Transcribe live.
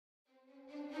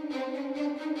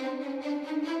Hey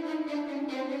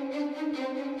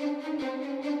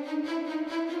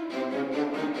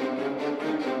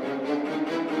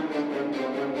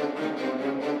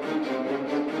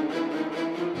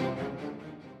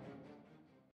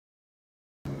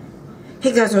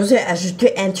guys, I'm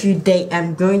Stormtrooper, and today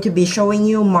I'm going to be showing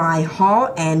you my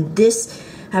haul, and this,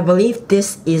 I believe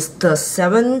this is the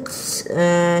 7th,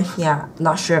 yeah,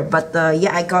 not sure, but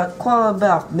yeah, I got quite a bit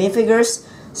of minifigures,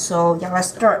 so yeah,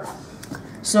 let's start.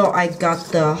 So I got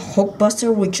the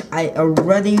Hulkbuster, which I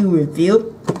already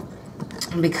reviewed,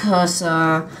 because,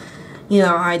 you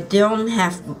know, I don't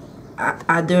have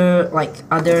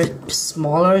other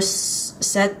smaller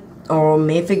set or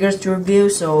minifigures to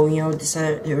review, so you know,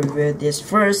 decided to review this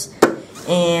first.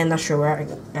 And not sure where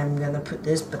I'm gonna put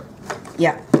this, but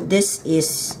yeah, this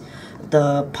is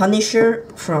the Punisher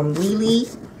from Lily.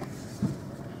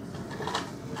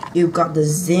 You got the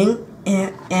Zing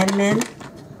Ant-Man,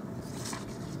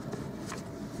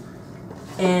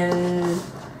 and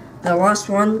the last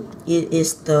one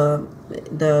is the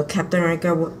Captain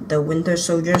America, the Winter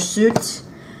Soldier suit,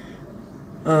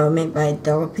 made by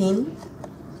Delapine.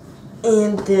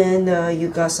 And then you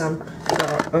got some,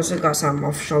 also got some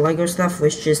official LEGO stuff,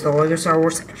 which is the LEGO Star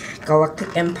Wars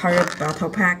Galactic Empire Battle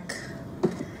Pack.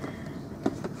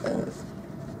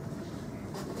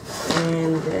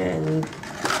 And then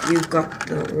you got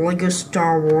the LEGO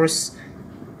Star Wars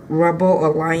Rebel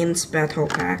Alliance Battle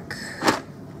Pack.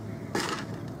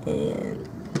 And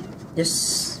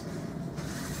this,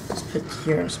 let's put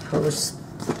here, I suppose.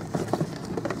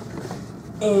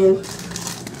 And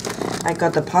I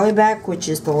got the Polybag, which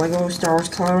is the LEGO Star Wars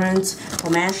Colorants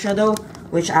Command Shuttle,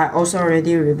 which I also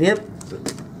already reviewed.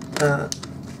 And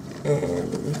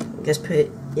I guess put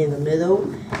it in the middle.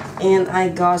 And I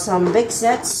got some big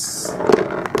sets,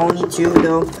 only 2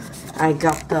 though. I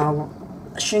got the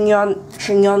Shinyon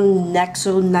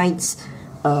Nexo Knights,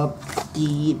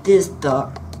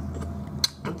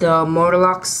 the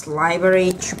Morlocks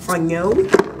Library 2.0,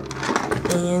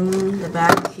 in the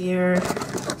back here.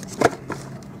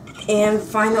 And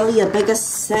finally, the biggest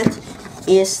set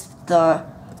is the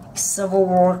Civil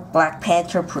War Black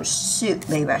Panther Pursuit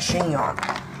made by Shinyon.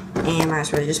 And I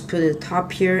will just put it at the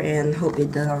top here and hope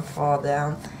it doesn't fall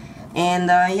down. And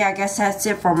yeah, I guess that's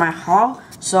it for my haul.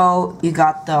 So you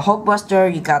got the Hulkbuster,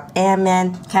 you got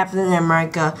Ant-Man, Captain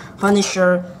America,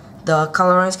 Punisher, the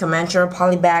Colorants Commander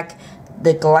Polybag,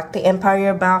 the Galactic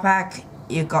Empire Battle Pack.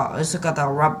 You also got the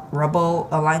Rebel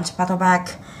Alliance Battle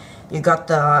Pack. You got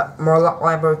the Morlock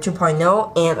Library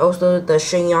 2.0 and also the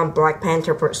Shinyon Black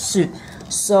Panther Pursuit.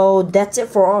 So that's it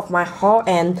for all of my haul,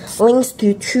 and links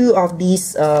to 2 of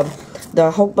these, the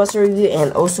Hulkbuster review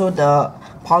and also the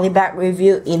Polybag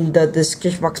review, in the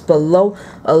description box below,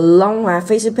 along my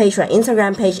Facebook page, my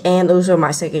Instagram page, and also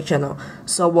my second channel.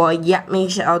 So yeah,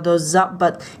 make sure all those up.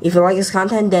 But if you like this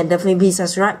content, then definitely please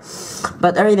subscribe.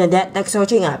 But other than that, thanks for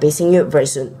watching. I'll be seeing you very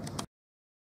soon.